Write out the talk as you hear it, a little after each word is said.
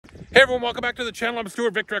Hey everyone, welcome back to the channel. I'm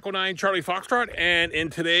Stuart VE9CF Charlie Foxtrot, and in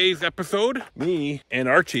today's episode, me and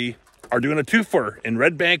Archie are doing a twofer in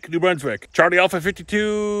Red Bank, New Brunswick. Charlie Alpha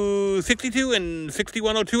 5262 and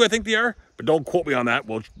 6102, I think they are, but don't quote me on that.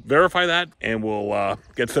 We'll verify that and we'll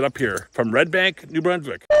get set up here from Red Bank, New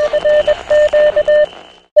Brunswick.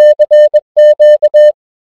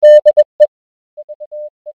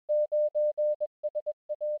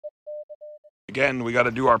 Again, we got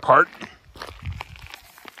to do our part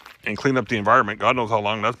and clean up the environment. God knows how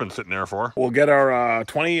long that's been sitting there for. We'll get our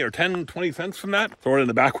 20 cents from that, throw it in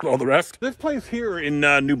the back with all the rest. This place here in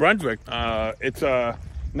New Brunswick, it's a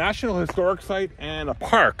National Historic Site and a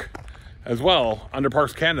park as well under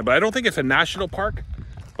Parks Canada, but I don't think it's a national park,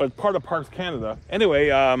 but it's part of Parks Canada. Anyway,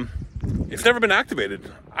 it's never been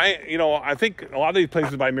activated. I think a lot of these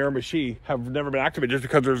places by Miramichi have never been activated just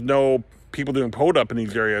because there's no people doing POTA up in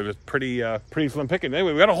these areas. It's pretty slim picking.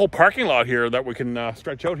 Anyway, we got a whole parking lot here that we can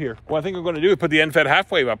stretch out here. What I think we're going to do is put the end-fed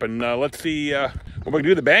half-wave up, and let's see what we can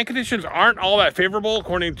do. The band conditions aren't all that favorable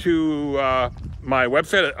according to my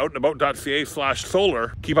website at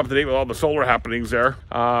outandabout.ca/solar. Keep up to date with all the solar happenings there.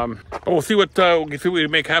 But we'll see what we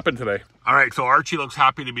make happen today. All right, so Archie looks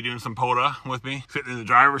happy to be doing some POTA with me, sitting in the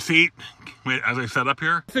driver's seat as I set up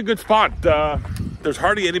here. It's a good spot. There's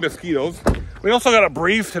hardly any mosquitoes. We also got a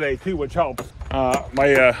breeze today too, which helps. I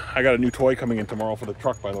got a new toy coming in tomorrow for the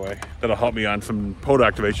truck, by the way, that'll help me on some POTA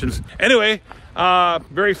activations. Anyway,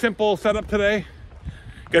 very simple setup today.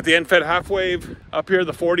 Got the end-fed half-wave up here,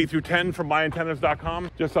 the 40 through 10 from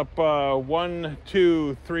myantennas.com. Just up 1,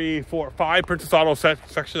 2, 3, 4, 5 Princess Auto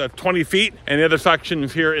section at 20 feet. And the other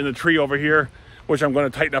sections here in the tree over here, which I'm going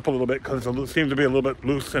to tighten up a little bit because it seems to be a little bit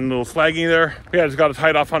loose and a little slaggy there. Yeah, just got to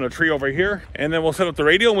tie it off on a tree over here. And then we'll set up the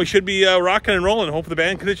radio and we should be rocking and rolling. Hope the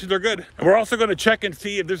band conditions are good. And we're also going to check and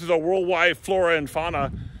see if this is a worldwide flora and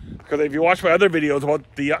fauna. Because if you watch my other videos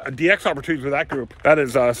about the DX opportunities with that group, that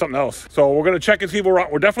is something else. So we're going to check and see if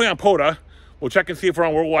we're definitely on POTA. We'll check and see if we're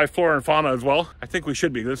on World Wide Flora and Fauna as well. I think we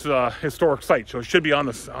should be. This is a historic site, so it should be on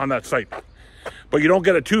that site. But you don't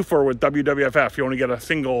get a twofer with WWFF. You only get a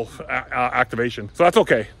single activation. So that's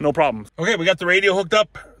okay. No problem. Okay, we got the radio hooked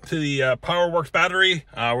up to the PowerWorks battery.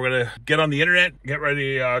 We're going to get on the internet, get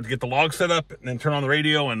ready to get the log set up, and then turn on the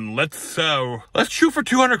radio, and let's shoot for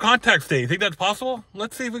 200 contacts today. You think that's possible?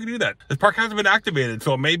 Let's see if we can do that. This park hasn't been activated,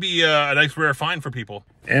 so it may be a nice rare find for people.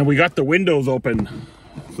 And we got the windows open,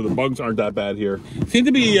 so the bugs aren't that bad here. Seems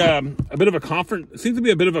to be a bit of a conference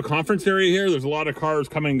area here. There's a lot of cars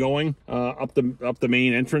coming and going up the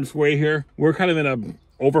main entrance way here. We're kind of in a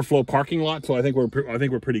overflow parking lot, so I think we're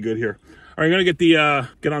pretty good here. All right, I'm gonna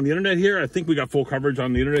get on the internet here. I think we got full coverage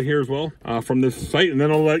on the internet here as well from this site, and then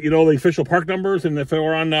I'll let you know the official park numbers and if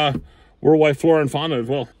we're on Worldwide Flora and Fauna as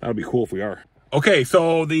well. That would be cool if we are. Okay,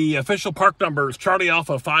 so the official park numbers: Charlie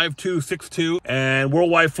Alpha 5262 and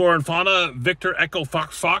Worldwide Flora and Fauna Victor Echo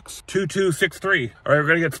Fox 2263. All right, we're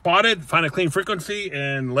gonna get spotted, find a clean frequency,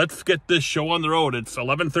 and let's get this show on the road. It's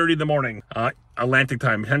 11:30 in the morning, Atlantic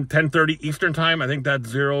time, 10:30 Eastern time. I think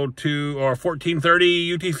that's 02 or 14:30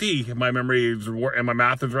 UTC. If my memory is and my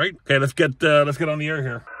math is right. Okay, let's get on the air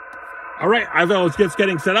here. All right, as I was just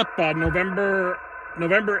getting set up, November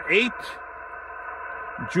 8th.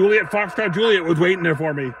 Juliet was waiting there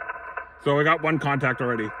for me. So I got one contact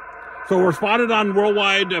already. So we're spotted on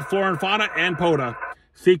Worldwide Flora and Fauna and POTA.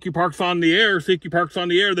 CQ Park's on the air. CQ Park's on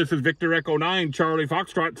the air. This is Victor Echo 9, Charlie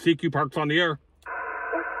Foxtrot. CQ Park's on the air.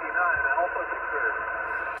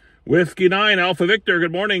 Whiskey 9 Alpha Victor.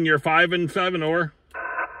 Good morning. You're 5 and 7, over. QSO,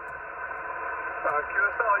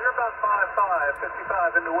 you're about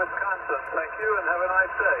 55 into Wisconsin. Thank you and have a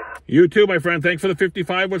nice day. You too, my friend. Thanks for the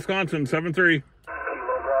 55 Wisconsin, 7-3.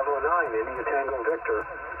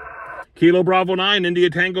 Kilo Bravo 9,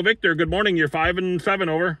 India Tango Victor. Good morning. You're 5 and 7,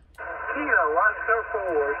 over. Kilo Oscar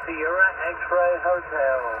 4, Sierra X-Ray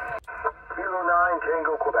Hotel. Kilo 9,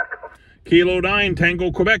 Tango Quebec. Kilo 9,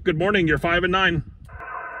 Tango Quebec. Good morning. You're 5 and 9.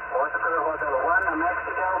 Oscar Hotel 1,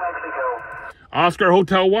 Mexico. Oscar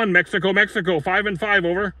Hotel 1, Mexico. 5 and 5,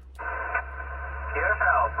 over.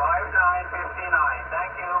 QSL 5959.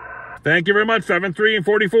 Thank you. Thank you very much. 7-3 and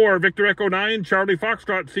 44. Victor Echo 9, Charlie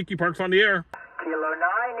Foxtrot. CQ Park's on the air. Kilo 9,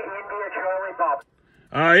 India Charlie Papa.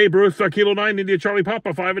 Hey, Bruce, Kilo 9, India Charlie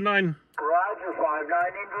Papa, 5 and 9. Roger,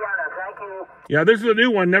 59 Indiana. Thank you. Yeah, this is a new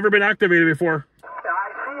one. Never been activated before. I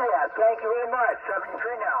see that. Thank you very much.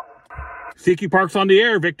 73 now. CQ Park's on the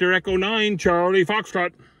air. Victor Echo 9, Charlie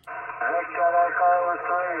Foxtrot. Victor Echo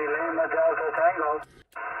 3, Lima Delta Tango.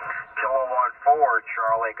 Kilo 14,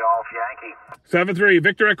 Charlie Golf Yankee. 7-3,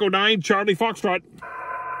 Victor Echo 9, Charlie Foxtrot.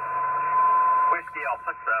 Whiskey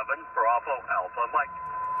Alpha 7, Bravo Alpha Mike.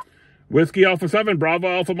 Whiskey Alpha 7, Bravo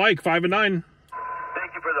Alpha Mike, 5 and 9.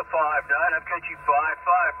 Thank you for the 5-9. I'm catching 5-5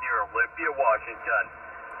 near Olympia, Washington.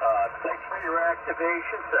 Thanks for your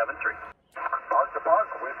activation, 7-3. Park to Park,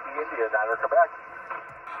 Whiskey India, Niner, Quebec.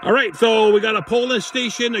 All right, so we got a Polish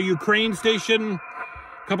station, a Ukraine station,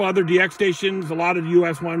 a couple other DX stations, a lot of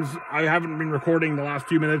US ones. I haven't been recording the last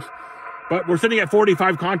few minutes, but we're sitting at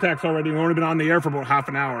 45 contacts already. We've only been on the air for about half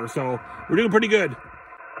an hour, so we're doing pretty good.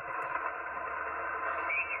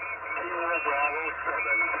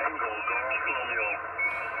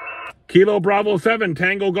 Kilo Bravo 7,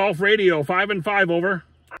 Tango Golf Radio, 5 and 5, over.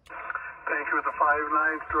 Thank you with the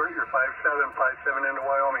 5-9, Stuart. You're 5-7 into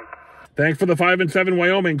Wyoming. Thanks for the 5 and 7,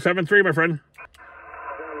 Wyoming, 7-3, my friend.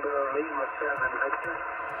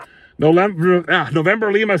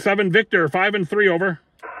 November Lima 7, Victor, 5 and 3, over.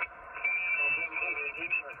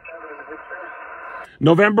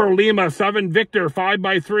 November Lima 7, Victor, 5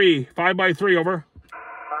 by 3, 5 by 3, over.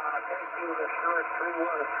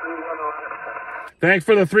 Thanks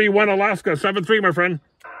for the 3-1 Alaska, 7-3, my friend.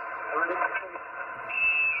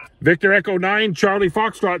 Victor Echo 9, Charlie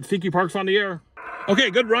Foxtrot, CQ Parks on the air.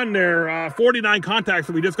 Okay, good run there. 49 contacts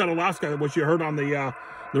that we just got Alaska, which you heard on the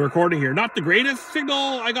recording here. Not the greatest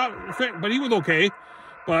signal I got, but he was okay.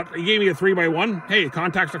 But he gave me a 3x1. Hey,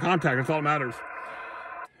 contact's a contact. That's all that matters.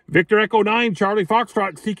 Victor Echo 9, Charlie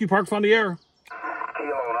Foxtrot, CQ Parks on the air.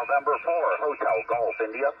 Kilo November 4, Hotel Golf,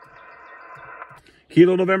 India.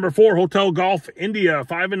 Kilo November 4, Hotel Golf, India,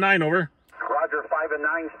 5 and 9, over. Roger, 5 and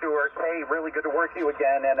 9, Stuart. Hey, really good to work you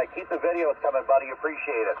again, and keep the videos coming, buddy.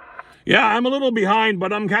 Appreciate it. Yeah, I'm a little behind,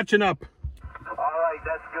 but I'm catching up. All right,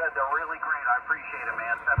 that's good. They're really great. I appreciate it,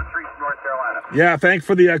 man. 7-3 from North Carolina. Yeah, thanks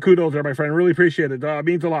for the kudos there, my friend. Really appreciate it.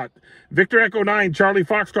 Means a lot. Victor Echo 9, Charlie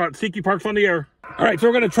Foxtrot, CQ Parks on the air. All right, so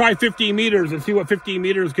we're going to try 15 meters and see what 15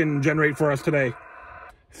 meters can generate for us today.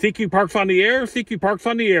 CQ Parks on the air, CQ Parks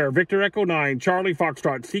on the air. Victor Echo 9, Charlie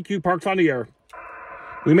Foxtrot, CQ Parks on the air.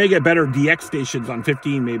 We may get better DX stations on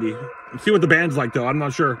 15, maybe. Let's see what the band's like, though. I'm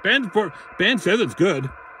not sure. Band says it's good.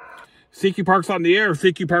 CQ Parks on the air,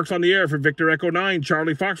 CQ Parks on the air for Victor Echo 9,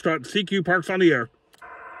 Charlie Foxtrot, CQ Parks on the air.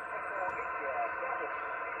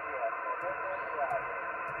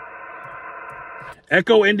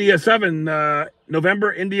 Echo India 7,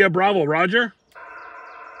 November India Bravo, Roger.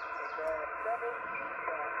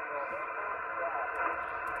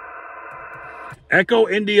 Echo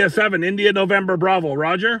India 7, India November Bravo,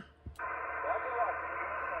 Roger.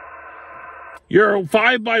 You're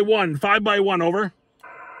 5 by 1, 5 by 1, over.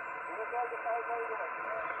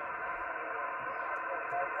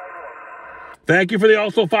 Thank you for the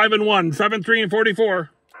also 5 and 1, 7-3 and 44.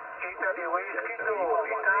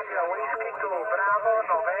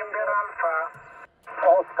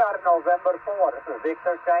 Oscar November 4,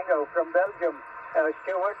 Victor Tango from Belgium.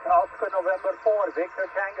 Stuart, Oscar November 4, Victor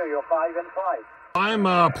Tango, you're 5 and 5. I'm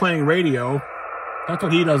playing radio. That's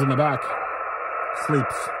what he does in the back.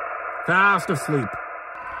 Sleeps. Fast asleep.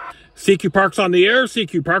 CQ Parks on the air,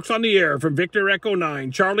 CQ Parks on the air from Victor Echo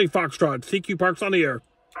 9, Charlie Foxtrot, CQ Parks on the air.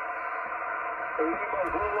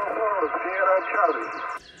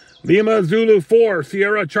 Lima Zulu 4,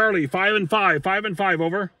 Sierra Charlie, 5 and 5, 5 and 5,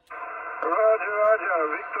 over. Roger,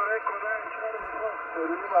 Victor Echo 9, Charlie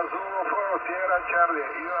Foxtrot, Lima Zulu 4, Sierra Charlie,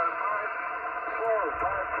 you are 5-4,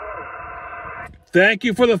 5-4. Thank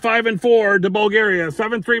you for the 5 and 4 to Bulgaria,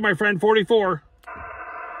 7-3, my friend, 44. Roger,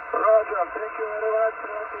 thank you very much,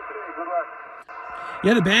 23, good luck.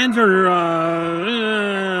 Yeah, the bands are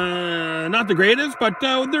not the greatest, but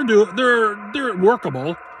they're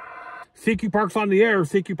workable. CQ Parks on the air,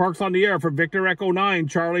 CQ Parks on the air for Victor Echo 9,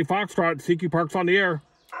 Charlie Foxtrot, CQ Parks on the air.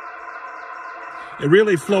 It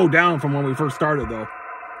really slowed down from when we first started, though.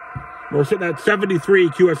 We're sitting at 73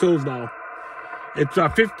 QSOs now. It's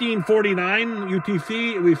 15:49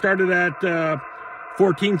 UTC. We started at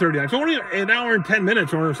 14:39. So only an hour and 10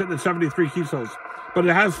 minutes when we're sitting at 73 QSOs. But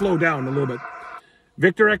it has slowed down a little bit.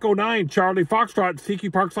 Victor Echo 9, Charlie Foxtrot,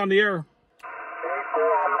 CQ Parks on the air.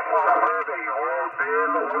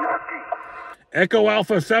 Echo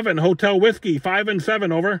Alpha 7, Hotel Whiskey, 5 and 7,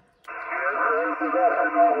 over.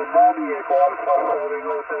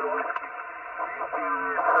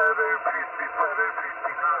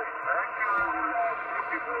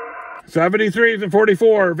 73s and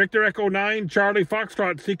 44, Victor Echo 9, Charlie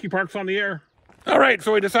Foxtrot, CQ Parks on the air. All right,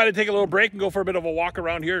 so we decided to take a little break and go for a bit of a walk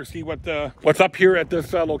around here, see what's up here at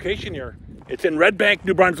this location here. It's in Red Bank,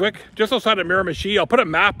 New Brunswick, just outside of Miramichi. I'll put a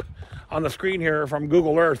map on the screen here from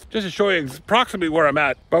Google Earth, just to show you approximately where I'm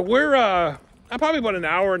at. But we're I'm probably about an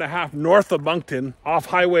hour and a half north of Moncton, off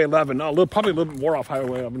Highway 11. Probably a little bit more off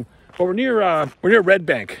Highway 11. But we're near Red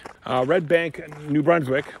Bank, New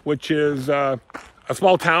Brunswick, which is a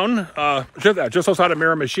small town just outside of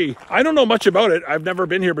Miramichi. I don't know much about it. I've never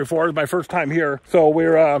been here before. It's my first time here. So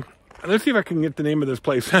we're let's see if I can get the name of this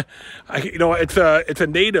place. You know, it's a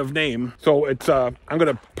native name, so it's I'm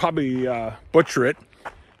gonna probably butcher it,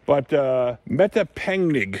 but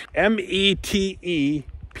Metepenagiag, Metepenagiag.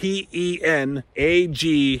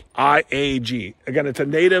 Again, it's a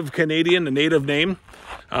native Canadian, a native name.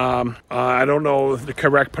 I don't know the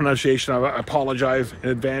correct pronunciation. I apologize in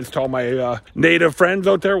advance to all my native friends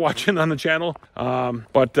out there watching on the channel.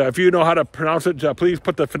 But if you know how to pronounce it, please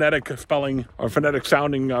put the phonetic spelling or phonetic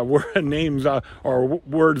sounding names or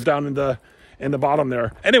words down in the bottom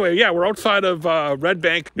there. Anyway, yeah, we're outside of Red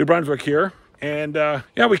Bank, New Brunswick here. And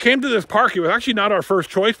yeah, we came to this park. It was actually not our first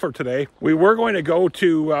choice for today. We were going to go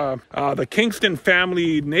to the Kingston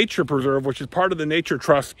Family Nature Preserve, which is part of the Nature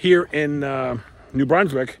Trust here in New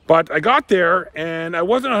Brunswick. But I got there and I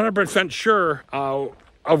wasn't 100% sure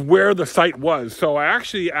of where the site was. So I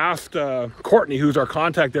actually asked Courtney, who's our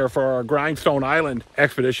contact there for our Grindstone Island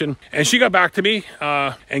expedition, and she got back to me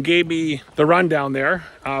and gave me the rundown there.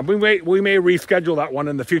 We may reschedule that one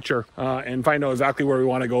in the future and find out exactly where we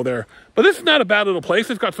want to go there. But this is not a bad little place.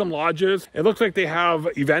 It's got some lodges. It looks like they have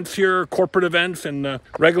events here, corporate events, and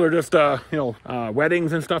regular just,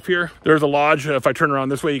 weddings and stuff here. There's a lodge. If I turn around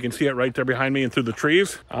this way, you can see it right there behind me and through the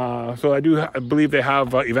trees. So I believe they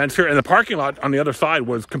have events here. And the parking lot on the other side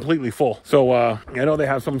was completely full. So I know they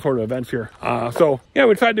have some sort of events here. So yeah,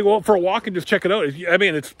 we decided to go out for a walk and just check it out. I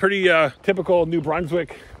mean, it's pretty typical New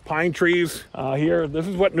Brunswick. Pine trees here. This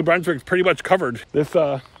is what New Brunswick's pretty much covered. This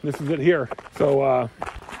is it here. So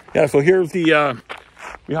yeah, so here's the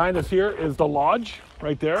behind us here is the lodge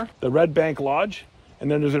right there, the Red Bank Lodge,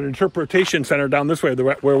 and then there's an interpretation center down this way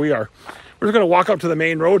where we are. We're just going to walk up to the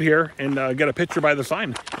main road here and get a picture by the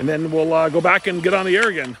sign, and then we'll go back and get on the air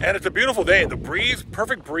again. And it's a beautiful day. The breeze,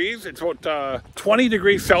 perfect breeze. It's about 20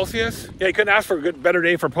 degrees Celsius. Yeah, you couldn't ask for a better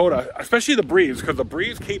day for POTA, especially the breeze, because the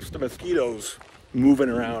breeze keeps the mosquitoes moving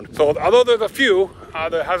around. So although there's a few,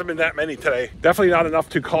 there hasn't been that many today. Definitely not enough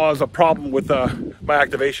to cause a problem with my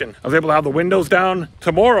activation. I was able to have the windows down.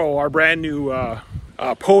 Tomorrow, our brand new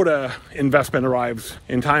POTA investment arrives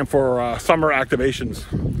in time for summer activations.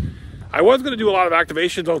 I was going to do a lot of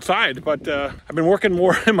activations outside, but I've been working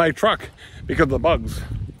more in my truck because of the bugs.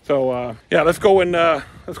 So yeah, let's go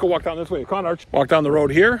walk down this way. Come on, Arch. Walk down the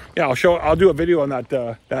road here. Yeah, I'll do a video on that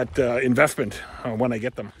investment when I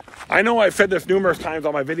get them. I know I've said this numerous times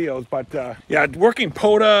on my videos, but yeah, working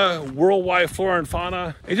POTA, World Wide Flora and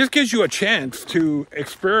Fauna, it just gives you a chance to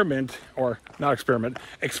experience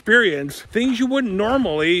things you wouldn't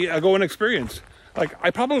normally go and experience. Like,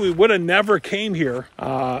 I probably would have never came here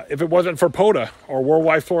if it wasn't for POTA or World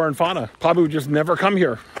Wide Flora and Fauna. Probably would just never come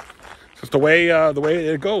here. It's just the way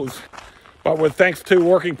it goes. But with thanks to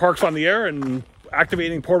working Parks on the Air and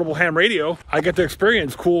activating portable ham radio, I get to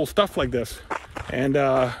experience cool stuff like this and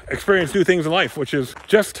experience new things in life, which is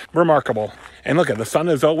just remarkable. And look at the sun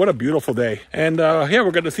is out. What a beautiful day. And yeah,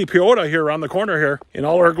 we're going to see POTA here around the corner here in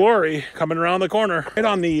all her glory, coming around the corner.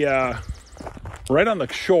 Right on the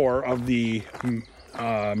shore of the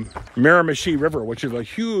Miramichi River, which is a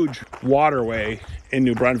huge waterway in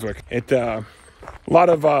New Brunswick. A lot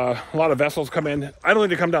of vessels come in. I don't need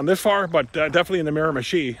to come down this far, but definitely in the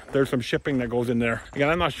Miramichi, there's some shipping that goes in there. Again,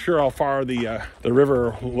 I'm not sure how far the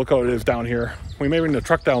river lookout is down here. We may bring the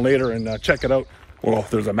truck down later and check it out. Well,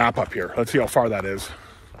 there's a map up here. Let's see how far that is.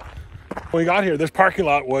 When we got here, this parking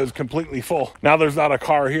lot was completely full. Now there's not a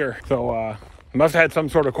car here. So must have had some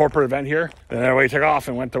sort of corporate event here. Then everybody took off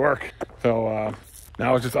and went to work. So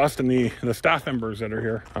now it's just us and the staff members that are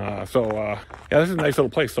here. Yeah, this is a nice little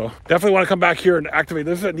place. So definitely want to come back here and activate.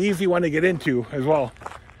 This is an easy one to get into as well.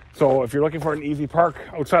 So if you're looking for an easy park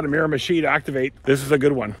outside of Miramichi to activate, this is a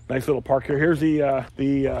good one. Nice little park here. Here's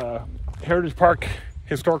the Heritage Park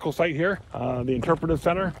historical site here, the Interpretive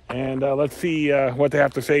Center, and let's see what they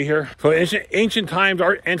have to say here. So ancient times,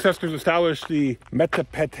 our ancestors established the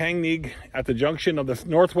Metepenagiag at the junction of the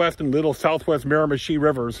northwest and little southwest Miramichi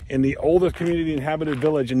rivers in the oldest community inhabited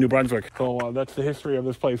village in New Brunswick. So that's the history of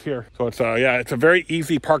this place here. So it's yeah, it's a very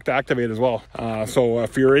easy park to activate as well. So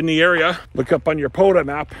if you're in the area, look up on your POTA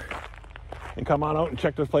map and come on out and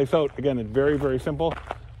check this place out. Again, it's very, very simple.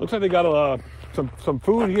 Looks like they got some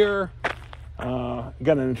food here.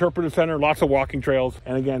 Again, an interpretive center, lots of walking trails,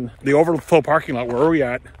 and again, the overflow parking lot where we're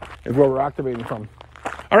at is where we're activating from.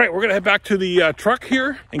 All right, we're gonna head back to the truck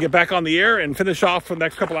here and get back on the air and finish off for the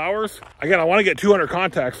next couple hours. Again, I want to get 200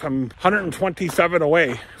 contacts. I'm 127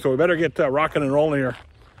 away, so we better get rocking and rolling here.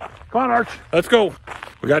 Come on, Arch, let's go.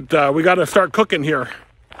 We got to start cooking here.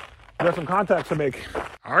 We got some contacts to make.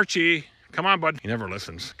 Archie, Come on, bud. He never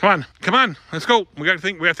listens. Come on, let's go. We have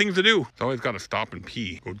things to do. He's always got to stop and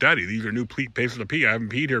pee. Oh, Daddy, these are new places to pee. I haven't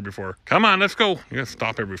peed here before. Come on, let's go. You gotta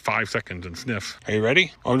stop every 5 seconds and sniff. Are you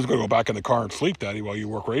ready? I'm just gonna go back in the car and sleep, Daddy, while you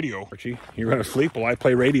work radio. Archie, you're gonna sleep while I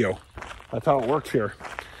play radio. That's how it works here.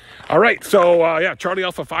 All right, so yeah, Charlie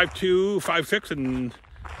Alpha 5256 and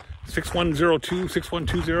 6102,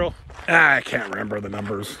 6120. I can't remember the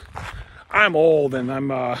numbers. I'm old and I'm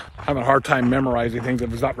having a hard time memorizing things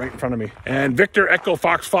if it's not right in front of me. And Victor Echo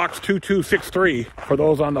Fox 2263 for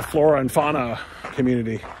those on the flora and fauna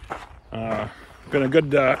community. Been a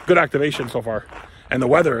good activation so far. And the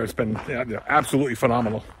weather has been absolutely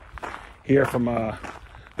phenomenal here from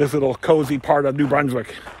this little cozy part of New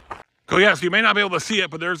Brunswick. So yes, you may not be able to see it,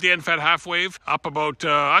 but there's the end fed half wave up about,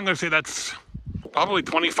 I'm going to say that's probably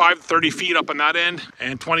 25, 30 feet up on that end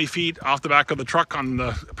and 20 feet off the back of the truck on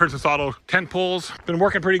the Princess Auto tent poles. Been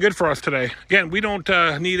working pretty good for us today. Again, we don't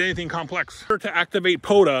need anything complex. To activate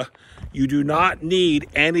POTA, you do not need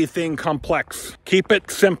anything complex. Keep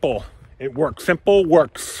it simple. It works. Simple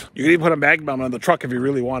works. You can even put a mag mount on the truck if you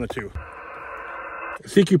really wanted to.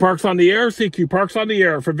 CQ Park's on the air. CQ Park's on the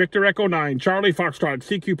air for Victor Echo 9. Charlie Foxtrot.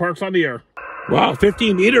 CQ Park's on the air. Wow,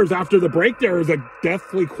 15 meters after the break there is a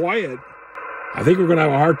deathly quiet. I think we're going to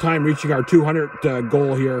have a hard time reaching our 200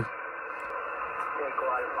 goal here.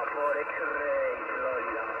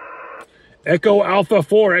 Echo Alpha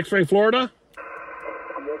 4, X-Ray Florida.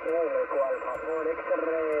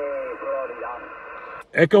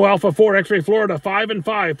 Echo Alpha 4, X-Ray Florida, 5 and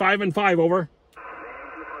 5, 5 and 5, over.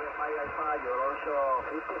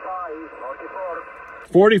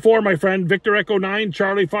 44, my friend. Victor Echo 9,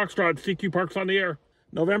 Charlie Foxtrot, CQ Park's on the air.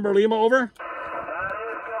 November Lima, over.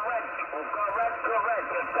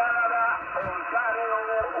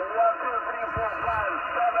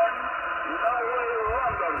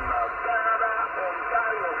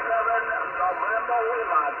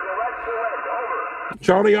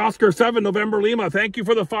 Charlie Oscar 7, November Lima. Thank you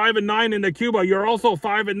for the 5 and 9 into Cuba. You're also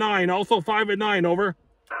 5 and 9. Also 5 and 9, over.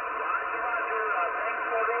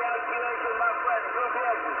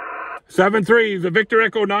 7-3, the Victor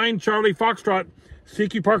Echo 9, Charlie Foxtrot,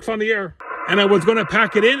 CQ Park's on the air. And I was going to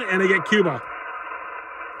pack it in and I get Cuba.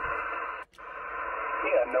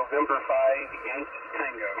 Yeah, November 5, Yankee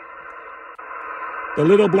Tango. The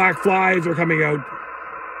little black flies are coming out.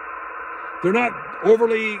 They're not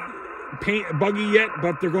overly buggy yet,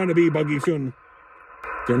 but they're going to be buggy soon.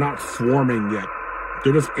 They're not swarming yet.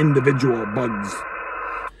 They're just individual bugs.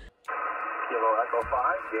 Kilo Echo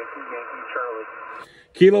 5, Yankee Charlie.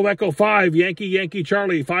 Kilo Echo 5, Yankee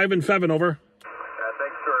Charlie, 5 and 7, over.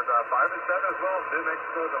 Thanks, Stuart. 5 and 7 as well. New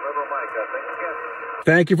Mexico, the Little Mike. Thanks again.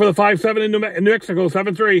 Thank you for the 5-7 in New Mexico,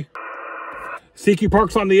 7-3. CQ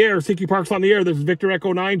Park's on the air. CQ Park's on the air. This is Victor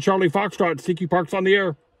Echo 9, Charlie Foxtrot. CQ Park's on the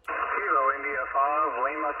air. Kilo India 5,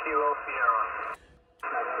 Lima Kilo Sierra.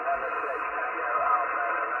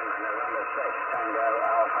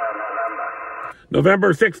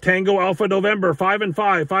 November 6, Tango Alpha November, 5 and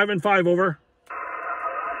 5, 5 and 5, over.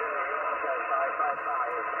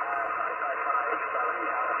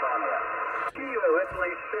 Kilo Italy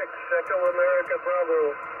 6, Echo America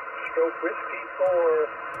Bravo, Stroke Whiskey 4.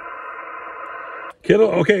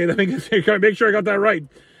 Kilo, okay, let me make sure I got that right.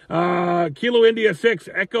 Kilo India 6,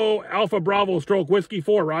 Echo Alpha Bravo, Stroke Whiskey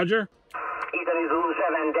 4, Roger. Italy Zulu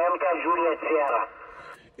 7, Delta Juliet Sierra.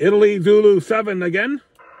 Italy Zulu 7 again.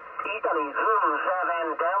 Italy Zulu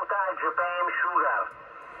 7, Delta Japan Sugar.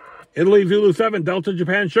 Italy Zulu 7, Delta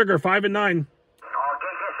Japan Sugar, 5 and 9.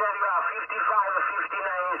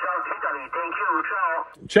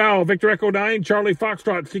 Ciao, Victor Echo 9, Charlie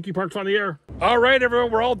Foxtrot, CQ Park's on the air. All right,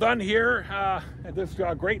 everyone, we're all done here at this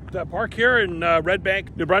great park here in Red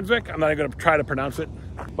Bank, New Brunswick. I'm not going to try to pronounce it.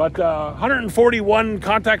 But 141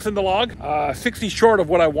 contacts in the log, 60 short of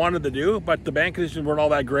what I wanted to do, but the bank conditions weren't all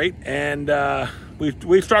that great. And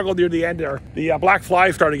we struggled near the end there. The black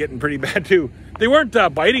flies started getting pretty bad too. They weren't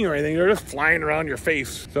biting or anything, they're just flying around your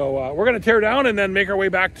face. So we're gonna tear down and then make our way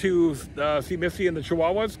back to see Missy and the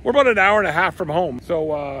Chihuahuas. We're about an hour and a half from home.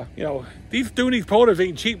 So, you know, doing these POTAs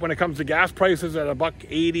ain't cheap when it comes to gas prices at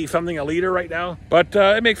 $1.80 something a liter right now. But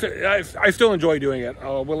it makes it, I still enjoy doing it.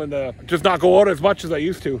 Willing to just not go out as much as I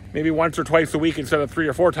used to. Maybe once or twice a week instead of 3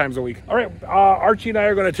 or 4 times a week. All right, Archie and I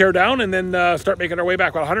are gonna tear down and then start making our way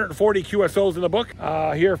back. About 140 QSOs in the book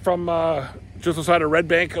here from just outside of Red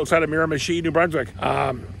Bank, outside of Miramichi, New Brunswick.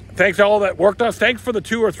 Thanks to all that worked us. Thanks for the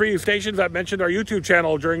 2 or 3 stations that mentioned our YouTube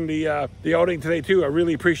channel during the outing today too. I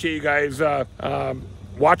really appreciate you guys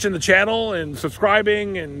watching the channel and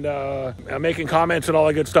subscribing and making comments and all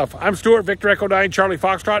that good stuff. I'm Stuart, Victor Echo 9, Charlie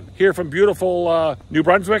Foxtrot, here from beautiful New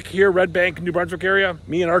Brunswick, here, Red Bank, New Brunswick area.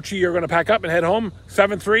 Me and Archie are going to pack up and head home,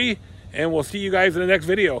 7-3, and we'll see you guys in the next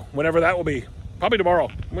video, whenever that will be. Probably tomorrow.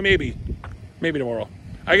 Maybe tomorrow.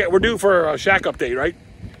 We're due for a shack update, right?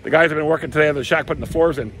 The guys have been working today on the shack, putting the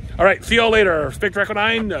floors in. All right, see y'all later. Victor Echo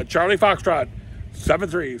 9, Charlie Foxtrot,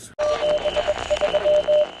 7-3s.